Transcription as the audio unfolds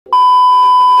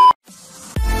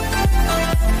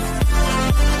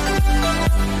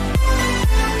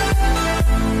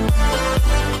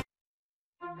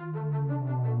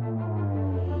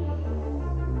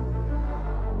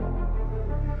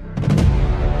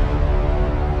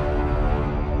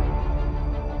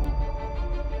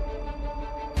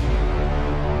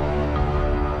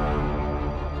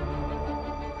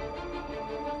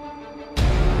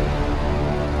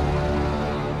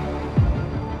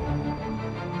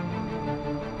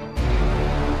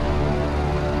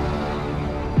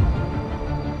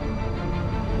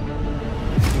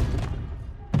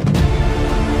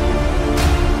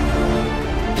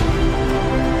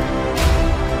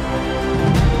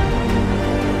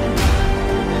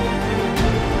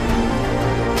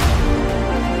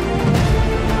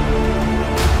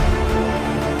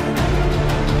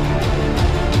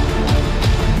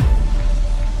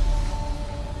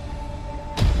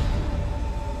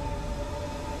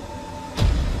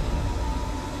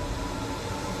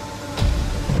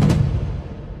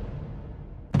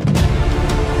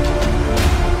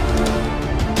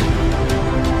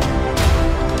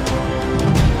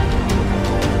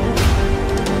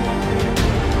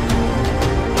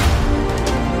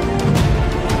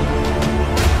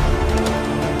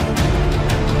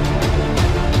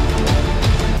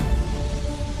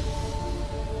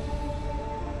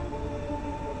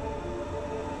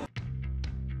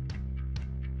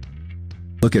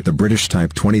Look at the British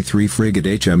Type 23 frigate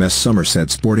HMS Somerset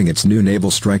sporting its new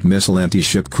Naval Strike Missile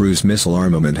anti-ship cruise missile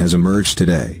armament has emerged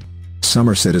today.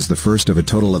 Somerset is the first of a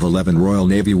total of 11 Royal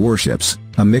Navy warships,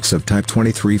 a mix of Type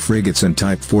 23 frigates and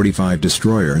Type 45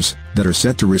 destroyers, that are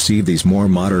set to receive these more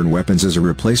modern weapons as a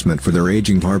replacement for their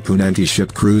aging Harpoon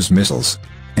anti-ship cruise missiles.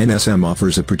 NSM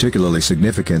offers a particularly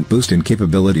significant boost in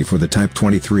capability for the Type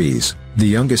 23s, the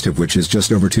youngest of which is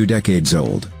just over 2 decades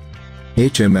old.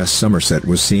 HMS Somerset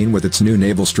was seen with its new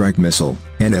Naval Strike Missile,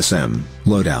 NSM,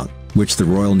 loadout, which the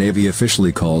Royal Navy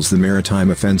officially calls the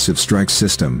Maritime Offensive Strike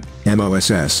System,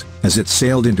 MOSS, as it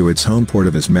sailed into its home port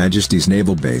of His Majesty's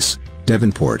Naval Base,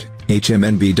 Devonport,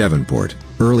 HMNB Devonport,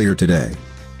 earlier today.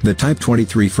 The Type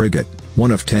 23 frigate,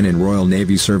 one of 10 in Royal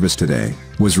Navy service today,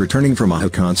 was returning from a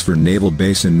Haakonsvern naval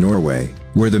base in Norway,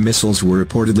 where the missiles were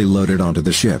reportedly loaded onto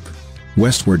the ship.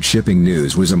 Westward Shipping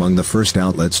News was among the first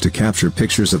outlets to capture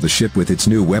pictures of the ship with its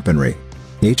new weaponry.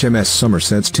 HMS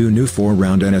Somerset's 2 new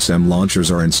 4-round NSM launchers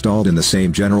are installed in the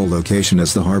same general location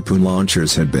as the Harpoon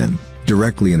launchers had been,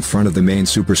 directly in front of the main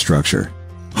superstructure.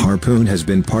 Harpoon has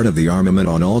been part of the armament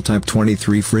on all Type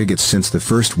 23 frigates since the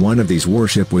first one of these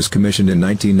warships was commissioned in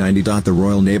 1990. The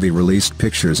Royal Navy released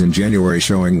pictures in January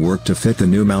showing work to fit the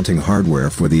new mounting hardware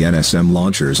for the NSM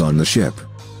launchers on the ship.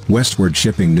 Westward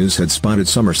Shipping News had spotted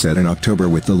Somerset in October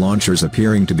with the launchers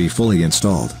appearing to be fully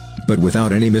installed, but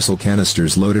without any missile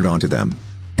canisters loaded onto them.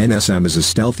 NSM is a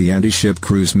stealthy anti-ship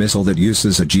cruise missile that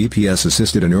uses a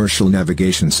GPS-assisted inertial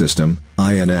navigation system,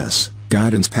 INS,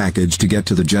 guidance package to get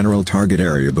to the general target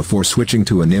area before switching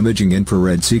to an imaging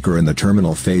infrared seeker in the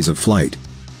terminal phase of flight.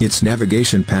 Its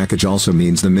navigation package also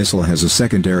means the missile has a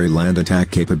secondary land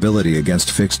attack capability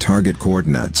against fixed target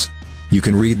coordinates. You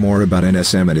can read more about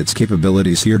NSM and its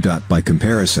capabilities here. By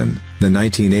comparison, the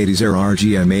 1980s era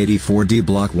RGM-84D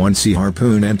Block 1C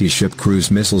Harpoon anti-ship cruise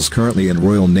missiles currently in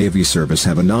Royal Navy service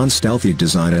have a non-stealthy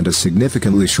design and a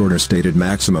significantly shorter stated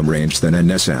maximum range than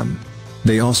NSM.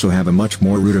 They also have a much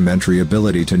more rudimentary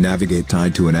ability to navigate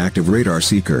tied to an active radar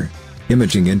seeker.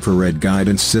 Imaging infrared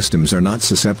guidance systems are not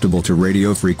susceptible to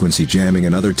radio frequency jamming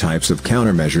and other types of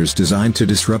countermeasures designed to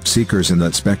disrupt seekers in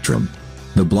that spectrum.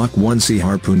 The Block 1C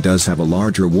Harpoon does have a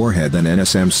larger warhead than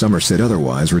NSM Somerset,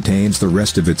 otherwise retains the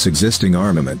rest of its existing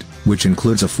armament, which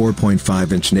includes a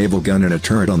 4.5-inch naval gun and a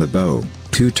turret on the bow,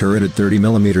 2 turreted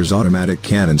 30mm automatic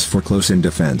cannons for close-in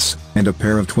defense, and a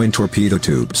pair of twin torpedo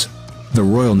tubes. The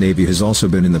Royal Navy has also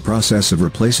been in the process of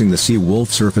replacing the Sea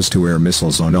Wolf surface-to-air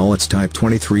missiles on all its Type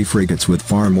 23 frigates with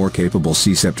far more capable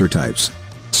Sea Scepter types.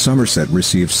 Somerset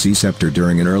received Sea Scepter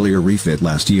during an earlier refit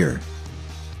last year,